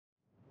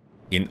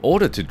In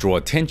order to draw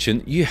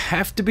attention, you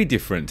have to be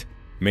different.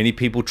 Many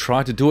people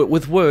try to do it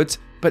with words,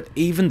 but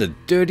even the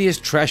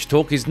dirtiest trash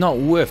talk is not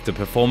worth the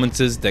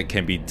performances that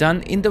can be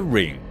done in the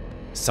ring.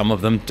 Some of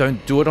them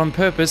don't do it on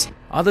purpose,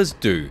 others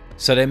do,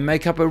 so they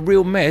make up a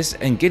real mess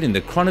and get in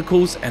the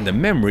chronicles and the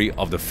memory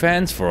of the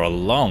fans for a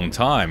long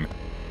time.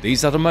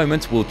 These are the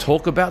moments we'll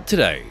talk about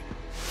today.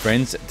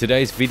 Friends,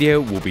 today's video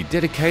will be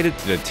dedicated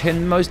to the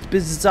 10 most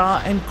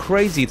bizarre and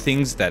crazy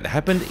things that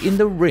happened in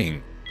the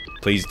ring.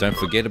 Please don't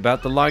forget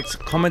about the likes,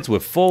 comments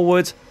with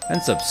forewords, and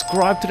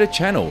subscribe to the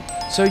channel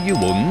so you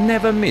will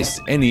never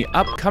miss any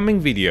upcoming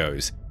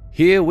videos.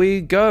 Here we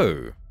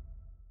go.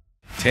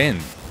 10.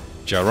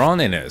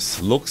 Jaron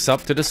Ennis looks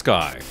up to the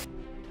sky.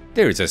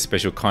 There is a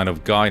special kind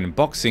of guy in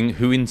boxing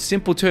who, in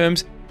simple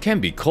terms,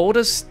 can be called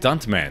a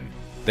stuntman.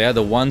 They are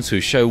the ones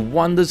who show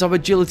wonders of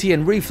agility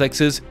and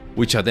reflexes,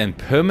 which are then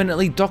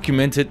permanently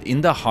documented in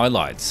the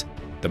highlights.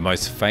 The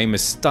most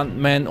famous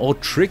stuntman or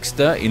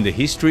trickster in the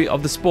history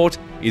of the sport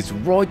is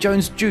Roy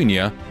Jones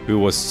Jr., who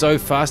was so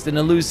fast and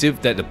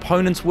elusive that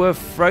opponents were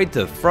afraid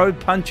to throw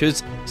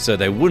punches so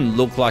they wouldn't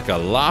look like a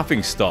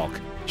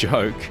laughingstock.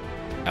 Joke.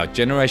 Our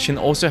generation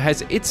also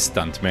has its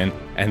stuntmen,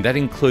 and that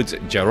includes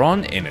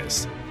Jaron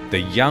Ennis. The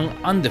young,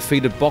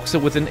 undefeated boxer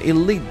with an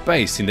elite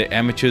base in the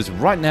amateurs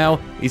right now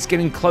is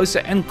getting closer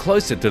and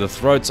closer to the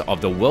throats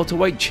of the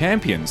welterweight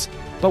champions.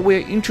 But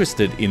we're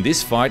interested in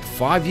this fight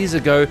 5 years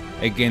ago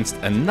against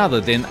another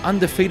then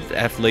undefeated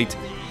athlete,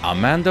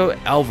 Armando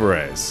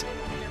Alvarez.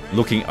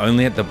 Looking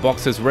only at the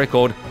boxer's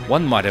record,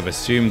 one might have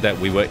assumed that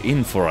we were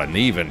in for an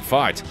even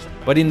fight,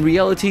 but in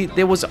reality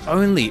there was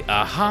only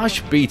a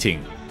harsh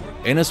beating.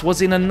 Ennis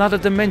was in another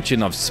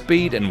dimension of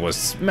speed and was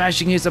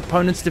smashing his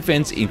opponent's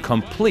defense in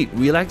complete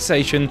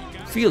relaxation,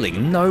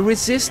 feeling no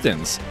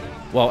resistance.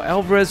 While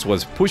Alvarez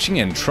was pushing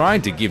and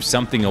trying to give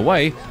something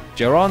away,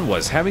 Jaron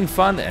was having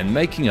fun and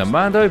making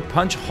Armando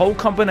punch whole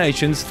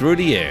combinations through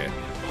the air.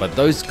 But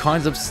those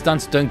kinds of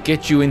stunts don't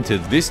get you into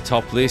this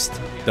top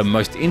list. The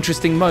most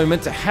interesting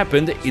moment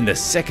happened in the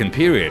second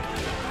period.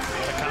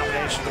 The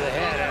combination to the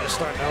head is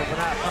starting to open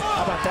up.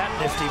 How about that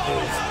nifty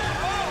move?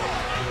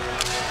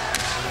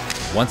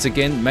 Once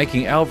again,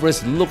 making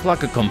Alvarez look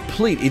like a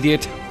complete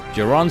idiot,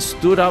 Jaron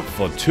stood up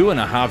for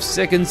 2.5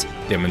 seconds,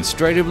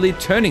 demonstratively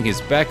turning his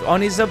back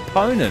on his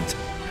opponent.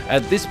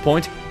 At this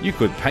point, you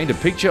could paint a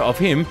picture of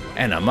him,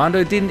 and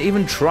Armando didn't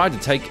even try to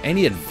take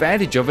any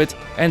advantage of it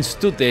and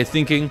stood there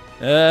thinking,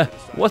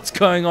 what's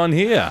going on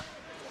here?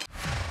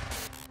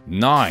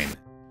 9.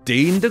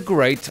 Dean the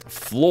Great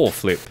Floor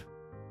Flip.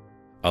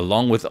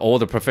 Along with all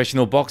the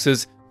professional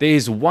boxers, there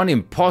is one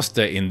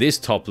imposter in this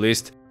top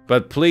list,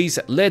 but please,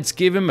 let's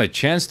give him a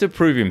chance to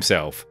prove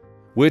himself.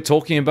 We're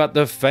talking about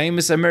the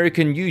famous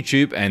American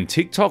YouTube and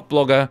TikTok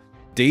blogger,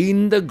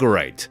 Dean the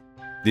Great.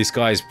 This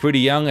guy is pretty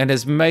young and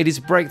has made his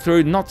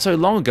breakthrough not so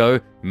long ago,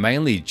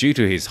 mainly due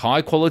to his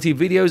high-quality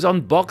videos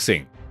on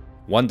boxing.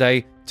 One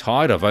day,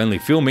 tired of only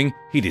filming,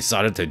 he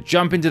decided to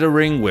jump into the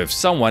ring with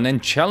someone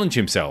and challenge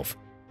himself.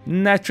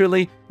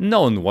 Naturally,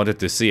 no one wanted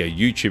to see a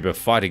YouTuber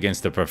fight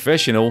against a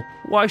professional.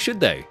 Why should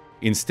they?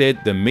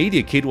 Instead, the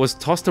media kid was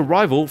tossed a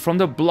rival from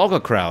the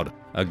blogger crowd,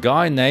 a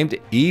guy named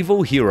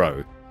Evil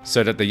Hero.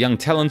 So that the young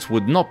talents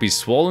would not be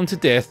swollen to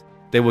death,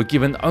 they were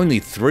given only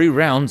 3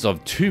 rounds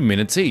of 2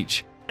 minutes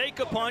each. Take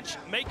a punch,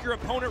 make your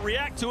opponent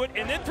react to it,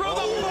 and then throw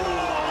the ball!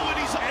 And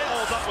he's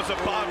that was a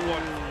bad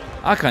one.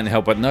 I can't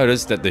help but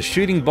notice that the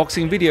shooting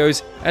boxing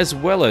videos, as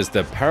well as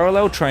the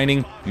parallel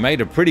training, made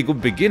a pretty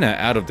good beginner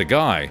out of the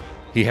guy.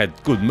 He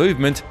had good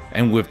movement,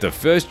 and with the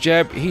first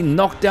jab, he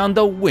knocked down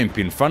the wimp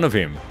in front of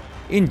him.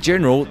 In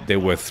general, there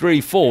were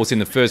 3 falls in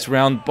the first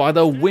round by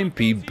the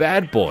wimpy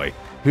bad boy,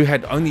 who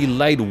had only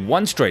laid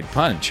 1 straight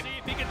punch.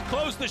 If he can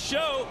close the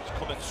show.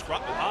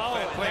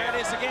 Oh, there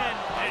it is again.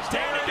 And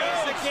there it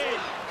goes again.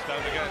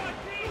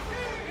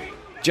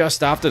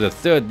 Just after the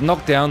 3rd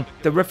knockdown,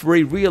 the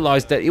referee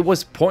realized that it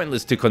was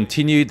pointless to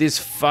continue this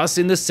fuss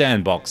in the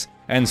sandbox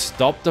and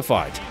stopped the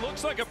fight. He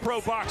looks like a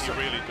pro boxer. He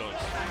really does,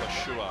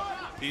 for sure.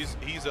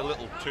 He's a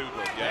little too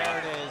good,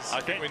 yeah. There it is.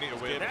 I think we need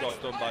to wait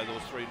got done by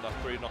those three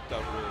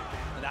knockdown rule.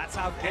 That's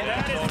how good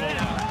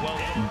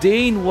Well,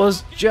 Dean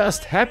was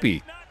just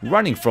happy,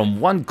 running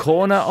from one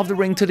corner of the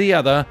ring to the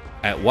other.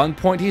 At one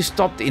point he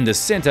stopped in the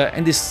center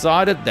and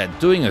decided that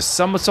doing a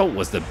somersault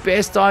was the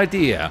best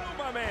idea.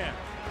 My man.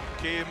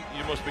 Kim,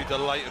 you must be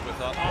delighted with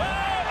that.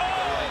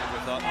 Delighted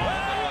with that.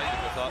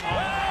 Delighted with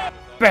that.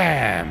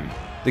 Bam!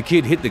 The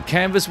kid hit the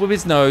canvas with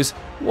his nose.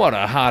 What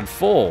a hard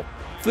fall.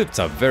 Flips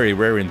are very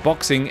rare in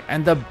boxing,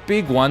 and the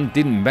big one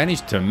didn't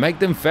manage to make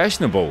them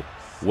fashionable.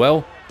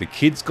 Well, the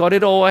kid's got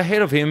it all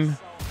ahead of him.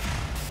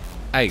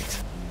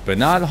 8.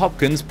 Bernard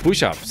Hopkins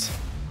push-ups.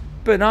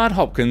 Bernard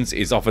Hopkins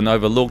is often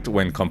overlooked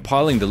when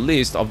compiling the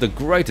list of the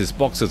greatest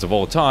boxers of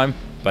all time,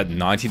 but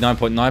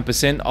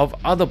 99.9% of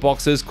other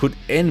boxers could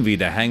envy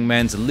the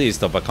Hangman's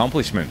list of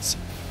accomplishments.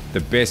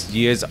 The best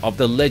years of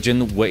the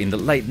legend were in the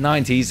late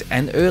 90s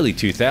and early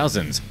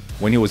 2000s,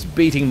 when he was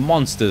beating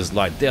monsters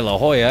like De La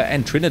Hoya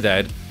and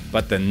Trinidad,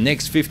 but the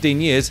next 15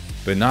 years,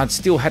 Bernard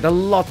still had a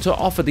lot to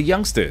offer the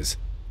youngsters.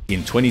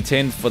 In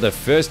 2010, for the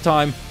first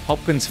time,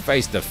 Hopkins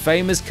faced the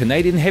famous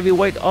Canadian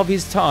heavyweight of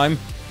his time,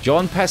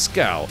 John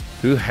Pascal,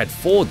 who had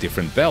 4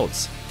 different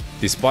belts.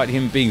 Despite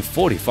him being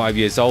 45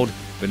 years old,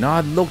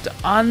 Bernard looked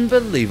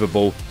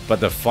unbelievable,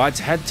 but the fights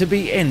had to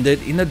be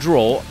ended in a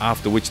draw,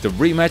 after which the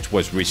rematch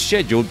was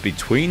rescheduled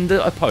between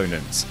the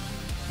opponents.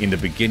 In the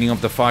beginning of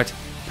the fight,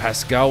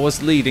 Pascal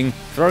was leading,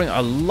 throwing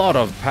a lot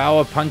of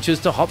power punches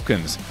to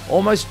Hopkins,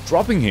 almost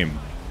dropping him.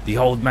 The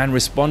old man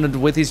responded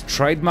with his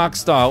trademark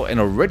style,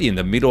 and already in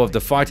the middle of the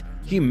fight,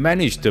 he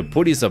managed to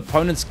put his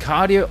opponent's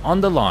cardio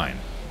on the line.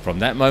 From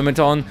that moment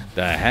on,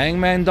 the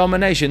hangman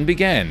domination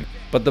began,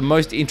 but the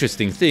most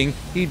interesting thing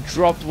he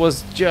dropped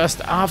was just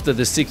after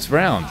the 6th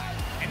round.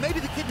 And maybe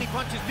the kidney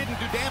punches didn't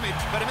do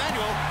damage, but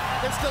Emmanuel,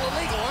 they're still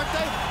illegal, aren't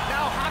they?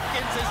 Now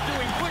Hopkins is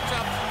doing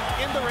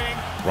push-ups in the ring.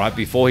 Right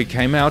before he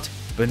came out,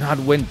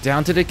 Bernard went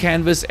down to the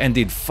canvas and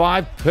did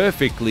 5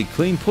 perfectly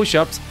clean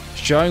push-ups,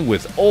 showing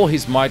with all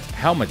his might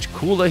how much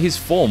cooler his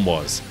form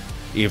was.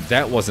 If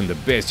that wasn't the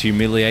best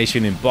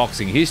humiliation in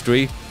boxing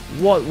history,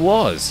 what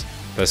was?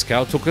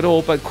 Pascal took it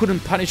all but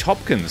couldn't punish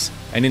Hopkins,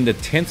 and in the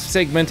 10th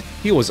segment,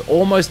 he was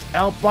almost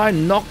out by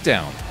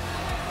knockdown.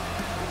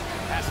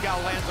 Pascal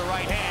lands the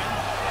right hand,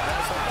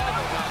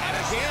 and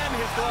again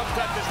his glove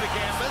touches the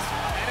canvas,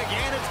 and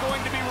again it's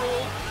going to be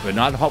ruled.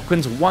 Bernard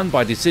Hopkins won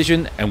by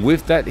decision, and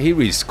with that he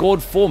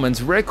rescored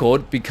Foreman's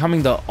record,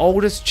 becoming the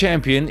oldest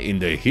champion in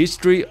the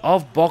history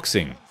of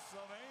boxing.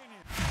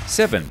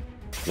 7.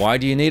 Why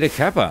do you need a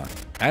kappa?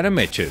 Adam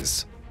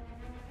Etches.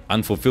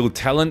 Unfulfilled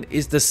talent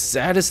is the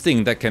saddest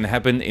thing that can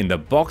happen in the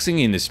boxing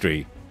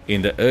industry.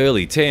 In the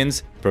early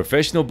 10s,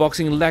 professional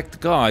boxing lacked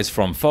guys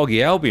from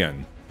Foggy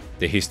Albion.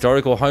 The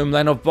historical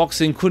homeland of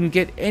boxing couldn't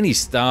get any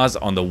stars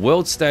on the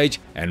world stage,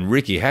 and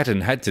Ricky Hatton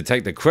had to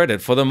take the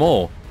credit for them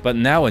all. But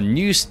now a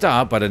new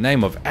star by the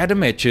name of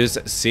Adam Etches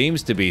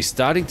seems to be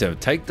starting to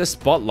take the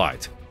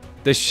spotlight.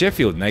 The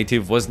Sheffield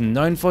native was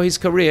known for his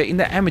career in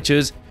the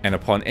amateurs, and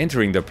upon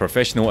entering the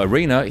professional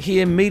arena,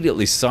 he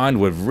immediately signed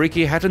with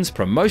Ricky Hatton's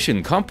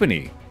promotion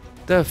company.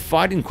 The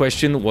fight in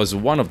question was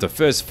one of the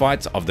first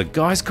fights of the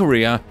guy's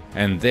career,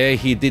 and there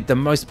he did the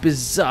most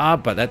bizarre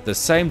but at the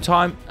same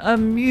time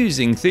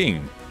amusing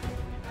thing.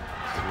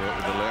 Work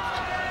with the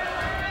left.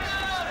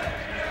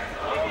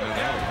 And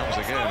now it comes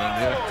again,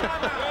 and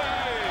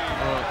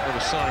what a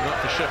sign up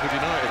for Sheffield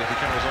United if he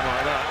carries on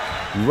like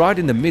that. Right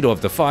in the middle of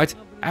the fight,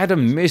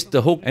 Adam missed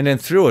the hook and then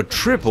threw a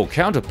triple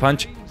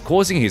counterpunch,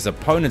 causing his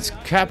opponent's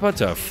kappa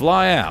to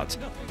fly out.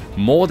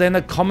 More than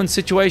a common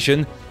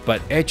situation,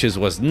 but Etches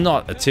was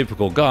not a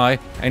typical guy,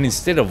 and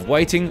instead of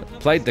waiting,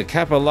 played the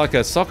kappa like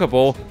a soccer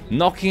ball,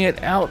 knocking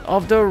it out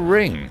of the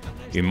ring.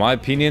 In my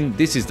opinion,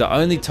 this is the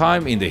only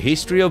time in the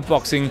history of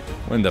boxing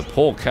when the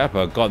poor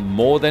kappa got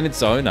more than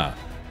its owner.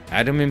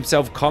 Adam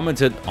himself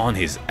commented on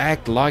his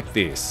act like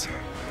this.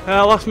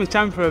 I lost my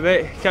temper a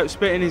bit. He kept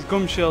spitting his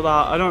gum shield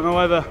out. I don't know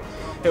whether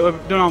it was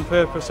done on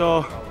purpose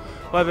or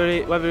whether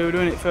he were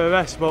doing it for a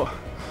rest, but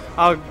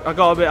I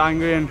got a bit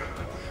angry, and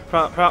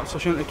perhaps I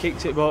shouldn't have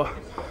kicked it, but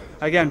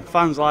again,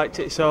 fans liked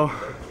it, so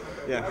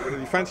yeah.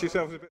 You fancy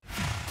yourself a bit?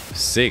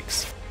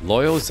 6.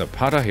 Loyal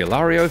Zapata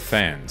Hilario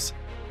fans.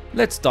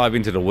 Let's dive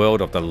into the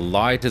world of the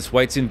lightest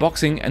weights in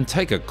boxing and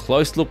take a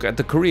close look at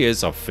the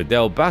careers of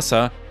Fidel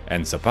Bassa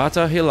and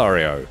Zapata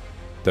Hilario.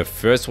 The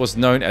first was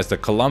known as the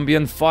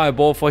Colombian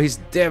Fireball for his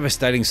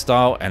devastating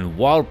style and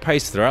wild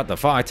pace throughout the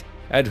fight,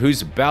 at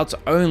whose bouts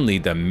only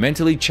the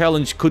mentally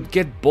challenged could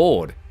get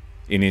bored.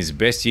 In his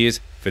best years,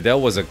 Fidel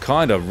was a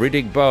kind of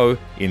Riddick Bowe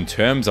in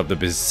terms of the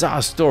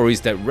bizarre stories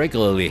that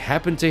regularly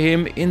happened to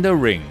him in the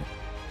ring.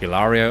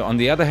 Hilario, on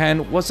the other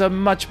hand, was a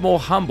much more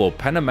humble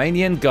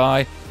Panamanian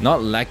guy,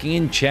 not lacking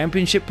in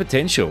championship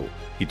potential.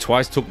 He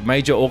twice took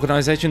major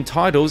organization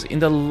titles in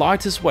the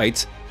lightest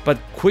weights, but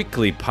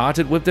quickly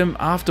parted with them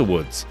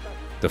afterwards.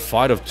 The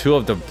fight of 2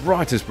 of the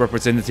brightest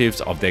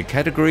representatives of their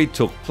category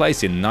took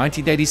place in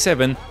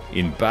 1987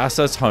 in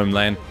Bassa's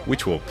homeland,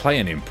 which will play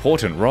an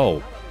important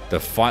role. The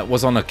fight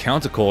was on a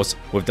countercourse,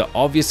 with the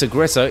obvious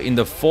aggressor in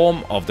the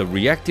form of the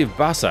reactive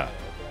Bassa.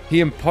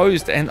 He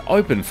imposed an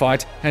open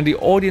fight, and the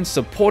audience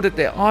supported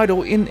their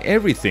idol in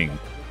everything.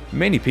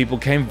 Many people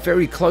came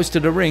very close to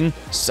the ring,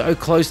 so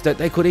close that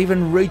they could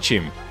even reach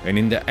him, and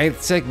in the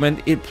 8th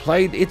segment it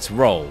played its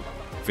role.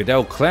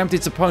 Fidel clamped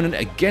its opponent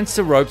against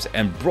the ropes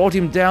and brought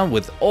him down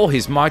with all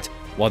his might,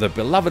 while the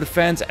beloved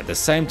fans at the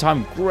same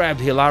time grabbed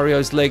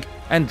Hilario's leg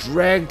and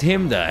dragged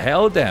him the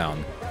hell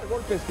down.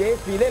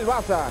 Fidel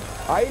Bassa,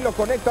 ahí lo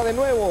conecta de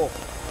nuevo.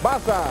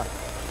 Bassa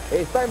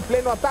está en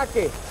pleno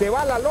ataque, se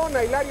va a la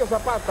lona Hilario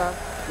Zapata.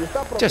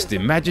 Just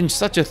imagine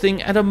such a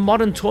thing at a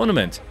modern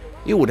tournament.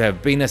 It would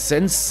have been a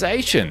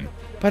sensation.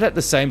 But at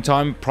the same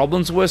time,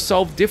 problems were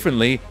solved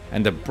differently,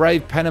 and the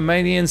brave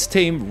Panamanians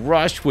team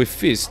rushed with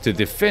fists to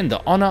defend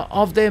the honor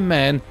of their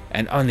man,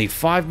 and only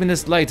 5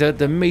 minutes later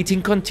the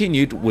meeting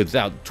continued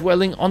without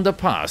dwelling on the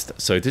past,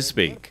 so to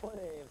speak.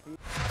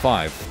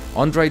 5.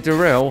 Andre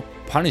Dirrell,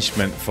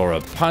 punishment for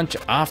a punch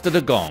after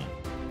the gong.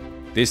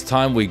 This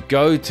time we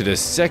go to the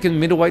second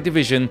middleweight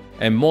division,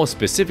 and more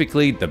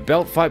specifically the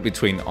belt fight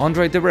between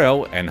Andre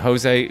Dirrell and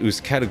Jose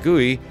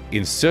Uzcategui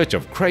in search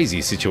of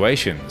crazy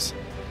situations.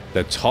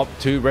 The top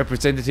two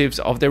representatives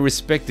of their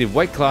respective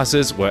weight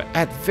classes were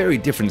at very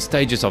different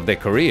stages of their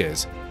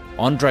careers.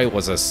 Andre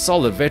was a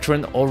solid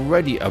veteran,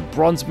 already a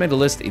bronze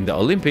medalist in the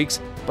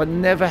Olympics, but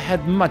never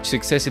had much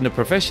success in the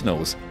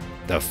professionals.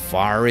 The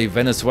fiery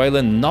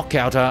Venezuelan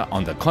knockouter,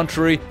 on the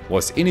contrary,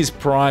 was in his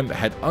prime,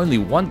 had only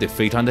one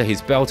defeat under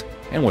his belt,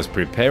 and was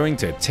preparing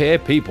to tear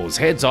people's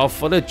heads off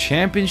for the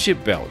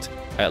championship belt.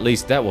 At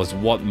least that was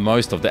what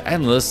most of the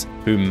analysts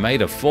who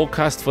made a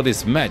forecast for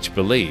this match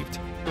believed.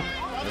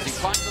 As he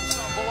finds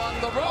himself along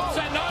the ropes,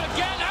 and not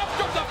again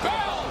after the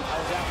bell.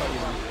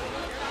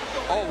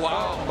 Oh,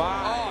 wow.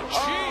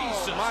 Oh,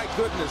 Jesus. My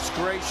goodness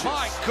gracious.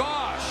 My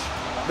gosh.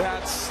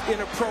 That's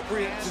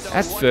inappropriate.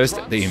 At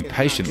first, the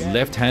impatient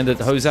left-handed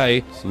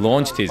Jose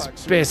launched his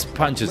best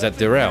punches at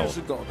Dirrell.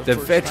 The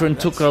veteran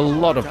took a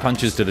lot of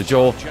punches to the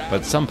jaw,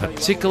 but some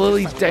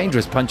particularly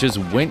dangerous punches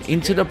went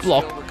into the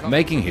block,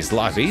 making his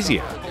life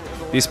easier.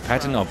 This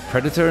pattern of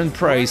predator and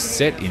prey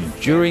set in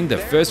during the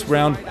first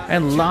round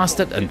and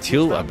lasted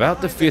until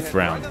about the fifth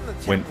round,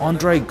 when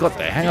Andre got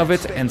the hang of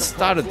it and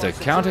started to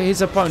counter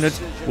his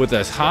opponent with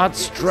a hard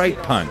straight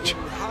punch.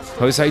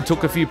 Jose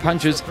took a few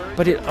punches,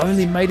 but it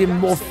only made him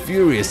more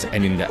furious,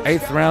 and in the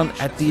 8th round,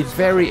 at the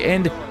very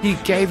end, he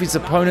gave his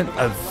opponent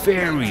a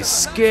very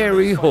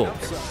scary hook.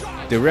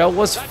 Dirrell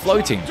was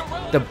floating.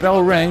 The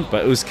bell rang,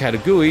 but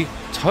Uzcategui,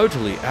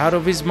 totally out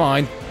of his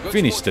mind,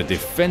 finished the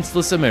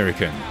defenseless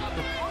American.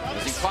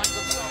 As he finds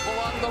himself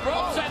along the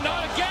ropes, and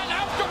not again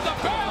after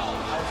the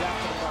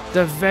bell.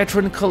 The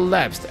veteran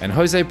collapsed, and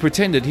Jose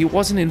pretended he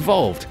wasn't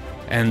involved.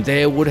 And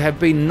there would have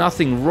been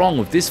nothing wrong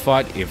with this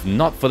fight if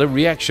not for the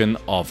reaction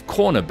of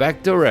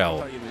cornerback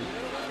Dirrell.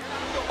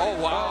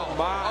 Oh, wow.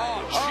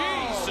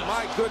 Oh, Jesus.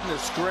 My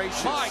goodness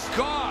gracious. My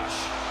gosh.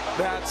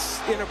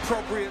 That's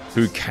inappropriate.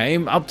 Who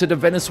came up to the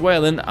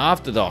Venezuelan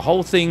after the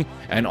whole thing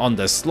and on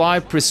the sly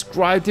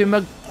prescribed him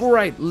a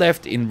great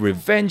left in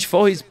revenge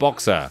for his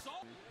boxer.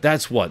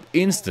 That's what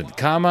instant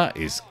karma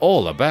is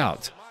all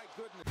about.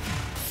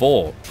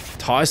 4.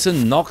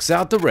 Tyson knocks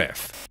out the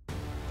ref.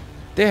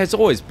 There has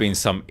always been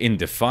some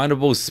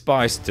indefinable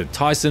spice to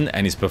Tyson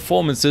and his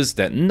performances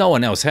that no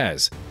one else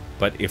has.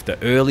 But if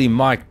the early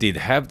Mike did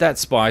have that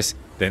spice,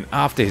 then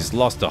after his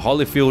loss to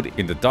Holyfield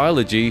in the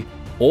dialogy,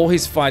 all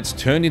his fights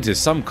turned into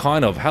some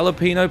kind of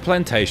jalapeno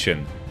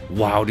plantation.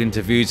 Wild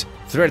interviews,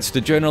 threats to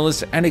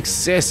journalists, and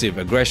excessive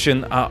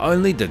aggression are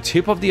only the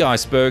tip of the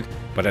iceberg,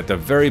 but at the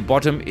very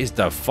bottom is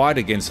the fight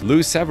against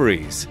Lou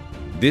Savarese.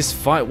 This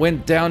fight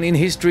went down in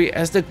history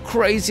as the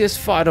craziest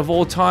fight of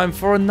all time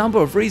for a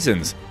number of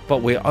reasons,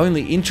 but we're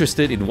only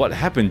interested in what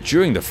happened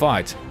during the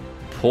fight.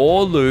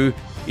 Poor Lou,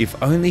 if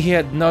only he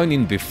had known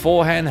in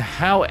beforehand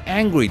how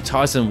angry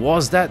Tyson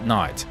was that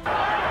night. Oh,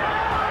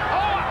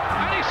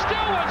 and he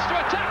still wants to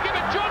attack him,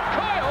 and John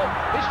Kyle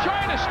is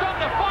trying to stop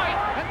the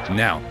fight.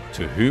 Now,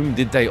 to whom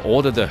did they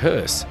order the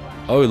hearse?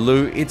 Oh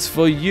Lou, it's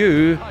for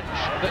you.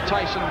 That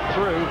Tyson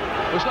threw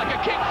was like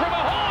a kick from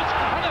a horse,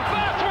 and the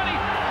first one he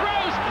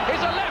throws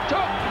is a left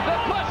hook that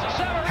puts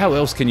Savarese. How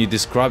else can you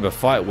describe a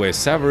fight where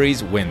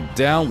Savarese went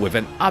down with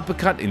an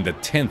uppercut in the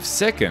 10th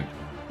second?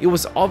 It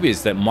was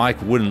obvious that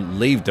Mike wouldn't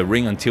leave the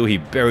ring until he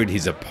buried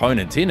his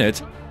opponent in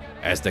it.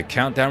 As the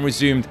countdown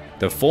resumed,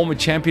 the former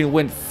champion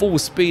went full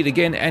speed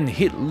again and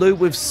hit Lou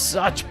with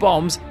such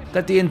bombs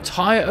that the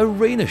entire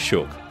arena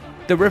shook.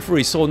 The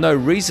referee saw no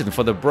reason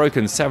for the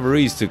broken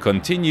Savarese to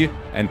continue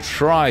and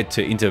tried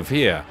to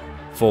interfere,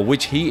 for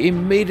which he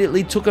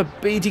immediately took a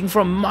beating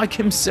from Mike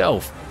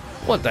himself.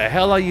 What the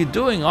hell are you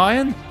doing,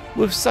 Iron?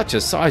 With such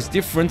a size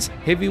difference,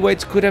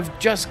 heavyweights could have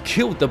just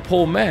killed the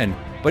poor man,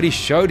 but he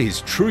showed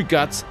his true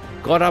guts,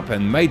 got up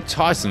and made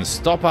Tyson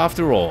stop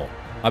after all.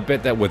 I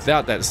bet that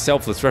without that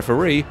selfless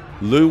referee,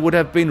 Lou would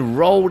have been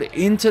rolled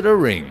into the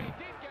ring.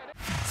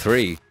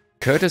 3.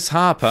 Curtis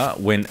Harper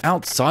went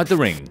outside the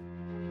ring.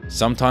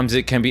 Sometimes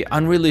it can be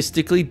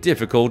unrealistically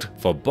difficult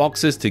for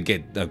boxers to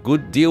get a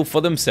good deal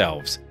for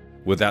themselves.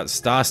 Without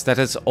star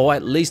status or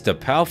at least a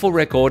powerful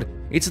record,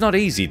 it's not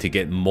easy to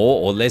get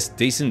more or less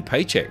decent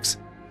paychecks.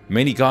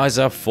 Many guys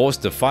are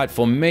forced to fight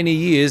for many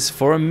years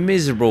for a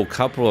miserable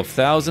couple of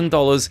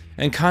 $1,000s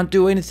and can't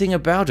do anything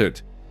about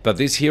it. But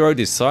this hero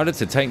decided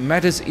to take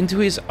matters into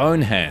his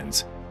own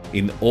hands.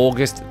 In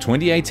August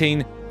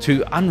 2018,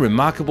 2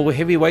 unremarkable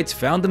heavyweights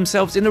found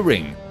themselves in a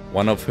ring,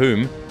 one of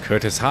whom,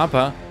 Curtis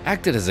Harper,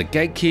 acted as a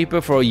gatekeeper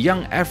for a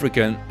young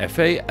African,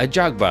 Efe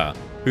Ajagba,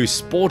 who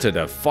sported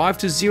a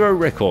 5-0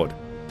 record.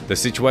 The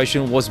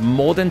situation was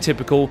more than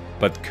typical,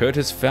 but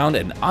Curtis found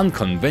an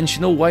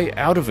unconventional way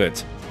out of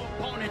it.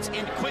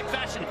 In quick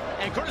fashion,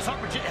 and Curtis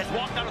Harper has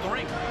walked out of the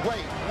ring.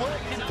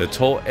 The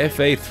tall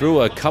Efe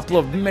threw a couple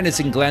of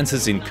menacing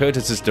glances in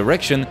Curtis's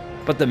direction,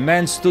 but the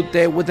man stood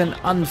there with an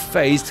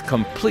unfazed,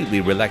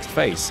 completely relaxed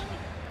face.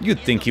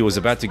 You'd think he was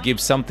about to give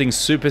something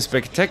super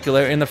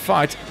spectacular in the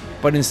fight,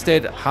 but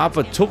instead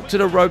Harper took to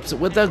the ropes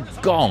with a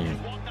gong.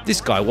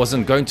 This guy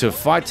wasn't going to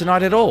fight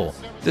tonight at all.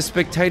 The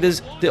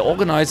spectators, the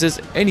organizers,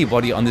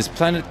 anybody on this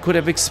planet could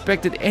have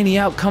expected any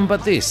outcome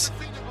but this.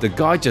 The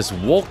guy just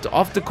walked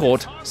off the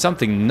court,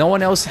 something no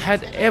one else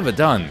had ever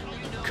done.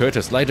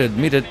 Curtis later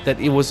admitted that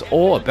it was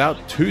all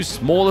about too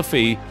small a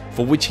fee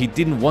for which he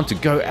didn't want to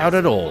go out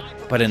at all,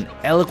 but an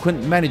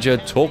eloquent manager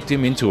talked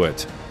him into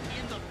it.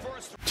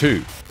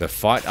 2. The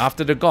fight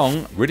after the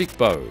gong, Riddick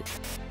Bowe.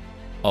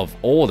 Of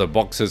all the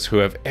boxers who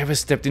have ever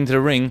stepped into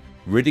the ring,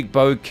 Riddick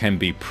Bowe can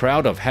be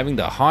proud of having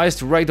the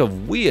highest rate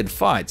of weird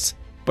fights.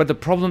 But the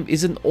problem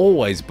isn't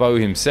always Bowe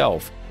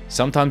himself.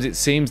 Sometimes it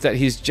seems that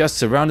he's just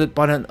surrounded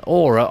by an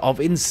aura of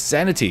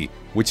insanity,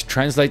 which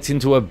translates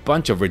into a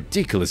bunch of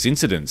ridiculous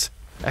incidents.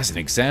 As an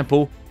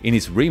example, in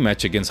his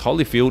rematch against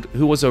Holyfield,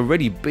 who was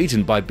already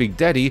beaten by Big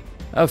Daddy,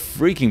 a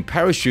freaking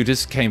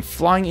parachutist came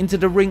flying into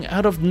the ring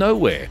out of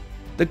nowhere.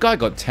 The guy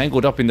got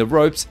tangled up in the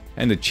ropes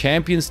and the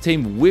champions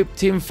team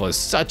whipped him for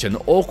such an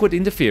awkward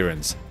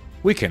interference.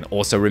 We can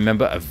also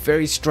remember a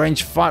very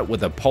strange fight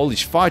with a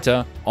Polish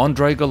fighter,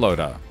 Andrzej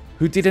Golota,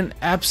 who did an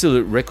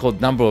absolute record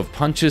number of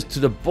punches to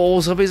the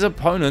balls of his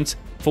opponents,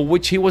 for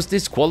which he was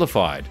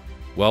disqualified.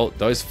 Well,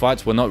 those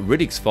fights were not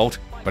Riddick's fault,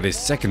 but his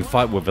second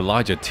fight with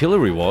Elijah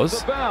Tillery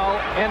was. The bell,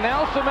 and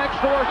now some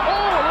extra work.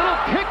 Oh, a little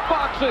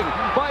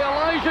kickboxing by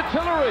Elijah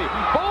Tillery.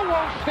 Bowe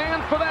won't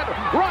stand for that.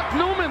 Rock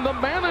Newman, the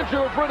manager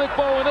of Riddick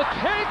Bowe, and a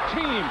tag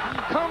team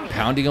comes.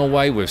 Pounding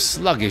away with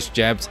sluggish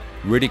jabs,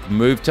 Riddick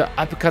moved to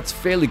uppercuts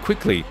fairly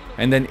quickly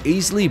and then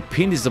easily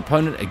pinned his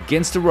opponent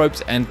against the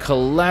ropes and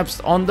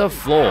collapsed on the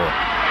floor.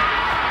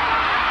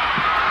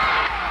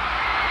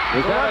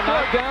 Was that a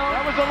knockdown?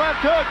 That was a left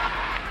hook.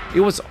 It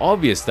was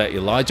obvious that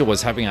Elijah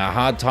was having a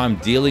hard time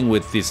dealing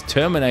with this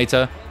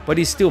Terminator, but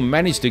he still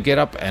managed to get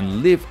up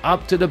and live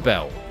up to the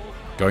bell.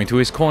 Going to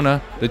his corner,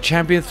 the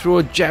champion threw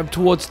a jab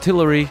towards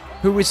Tillery,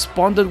 who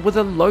responded with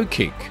a low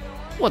kick.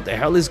 What the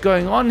hell is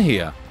going on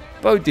here?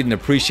 Bowe didn't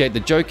appreciate the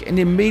joke and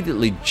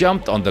immediately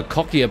jumped on the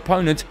cocky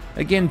opponent,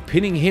 again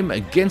pinning him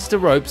against the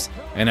ropes,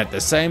 and at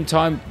the same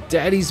time,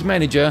 Daddy's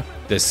manager,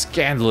 the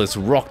scandalous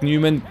Rock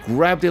Newman,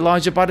 grabbed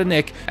Elijah by the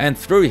neck and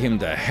threw him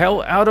the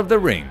hell out of the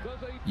ring.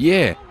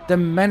 Yeah, the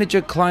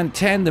manager-client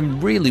tandem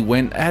really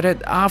went at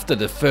it after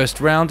the first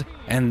round,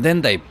 and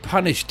then they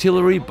punished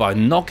Tillery by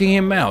knocking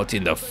him out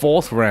in the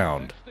 4th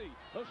round.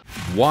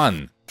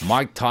 1.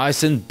 Mike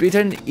Tyson bit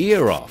an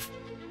ear off.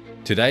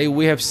 Today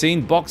we have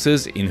seen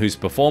boxers in whose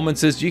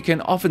performances you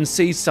can often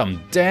see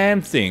some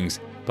damn things,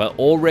 but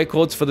all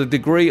records for the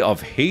degree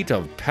of heat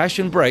of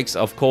passion breaks,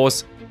 of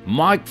course,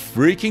 Mike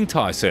freaking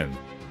Tyson.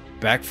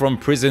 Back from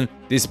prison,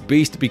 this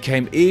beast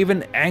became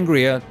even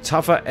angrier,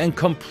 tougher, and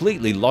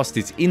completely lost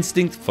his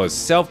instinct for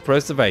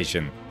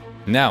self-preservation.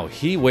 Now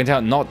he went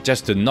out not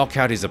just to knock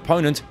out his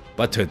opponent,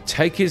 but to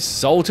take his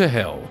soul to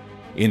hell.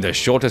 In the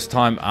shortest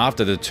time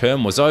after the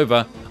term was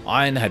over,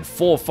 Iron had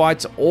 4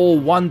 fights, all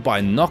won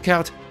by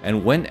knockout,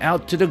 and went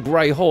out to the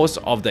grey horse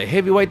of the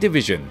heavyweight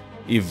division,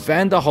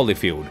 Evander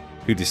Holyfield,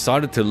 who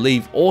decided to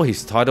leave all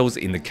his titles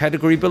in the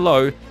category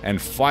below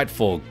and fight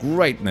for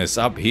greatness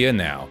up here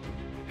now.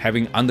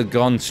 Having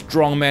undergone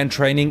strongman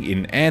training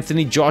in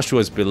Anthony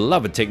Joshua's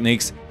beloved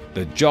techniques,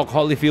 the Jock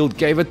Holyfield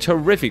gave a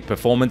terrific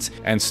performance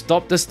and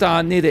stopped the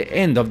star near the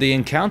end of the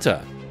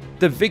encounter.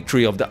 The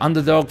victory of the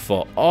underdog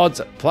for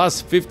odds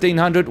plus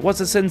 1500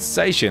 was a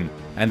sensation,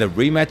 and the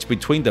rematch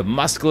between the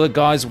muscular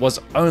guys was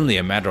only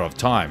a matter of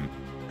time.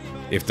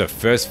 If the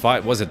first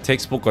fight was a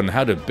textbook on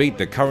how to beat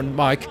the current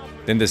Mike,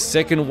 then the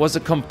second was a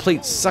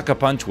complete sucker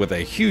punch with a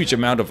huge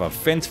amount of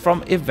offense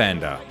from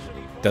Evander.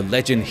 The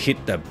legend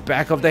hit the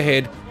back of the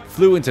head,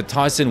 flew into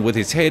Tyson with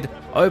his head,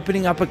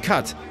 opening up a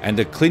cut, and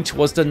the clinch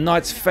was the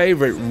night's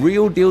favorite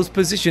real deal's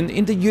position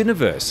in the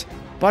universe.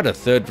 By the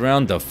 3rd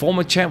round, the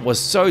former champ was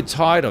so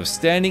tired of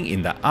standing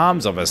in the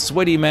arms of a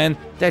sweaty man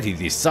that he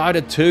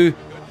decided to,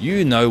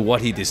 you know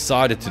what he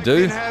decided to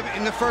do? Didn't have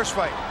in the first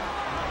fight.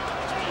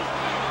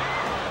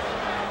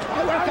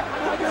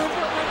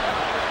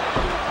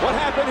 What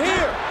happened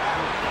here?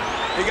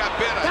 He got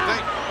bit, I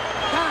think.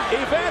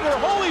 Evander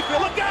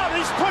Holyfield, look out,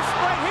 he's pushed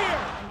right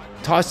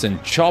here. Tyson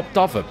chopped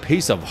off a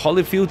piece of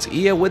Holyfield's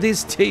ear with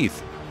his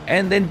teeth,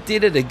 and then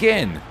did it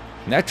again.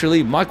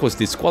 Naturally, Mike was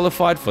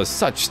disqualified for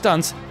such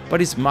stunts, but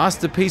his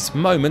masterpiece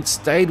moment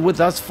stayed with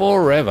us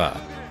forever.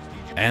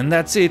 And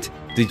that's it.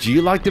 Did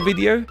you like the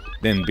video?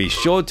 Then be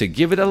sure to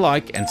give it a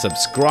like and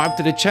subscribe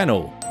to the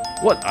channel.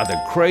 What are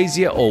the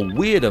crazier or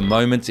weirder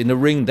moments in the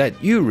ring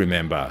that you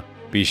remember?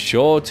 Be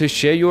sure to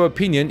share your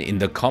opinion in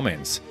the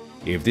comments.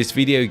 If this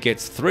video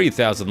gets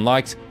 3,000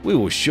 likes, we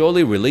will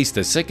surely release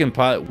the second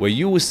part where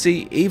you will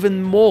see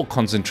even more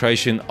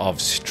concentration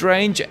of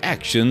strange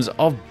actions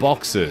of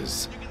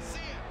boxers.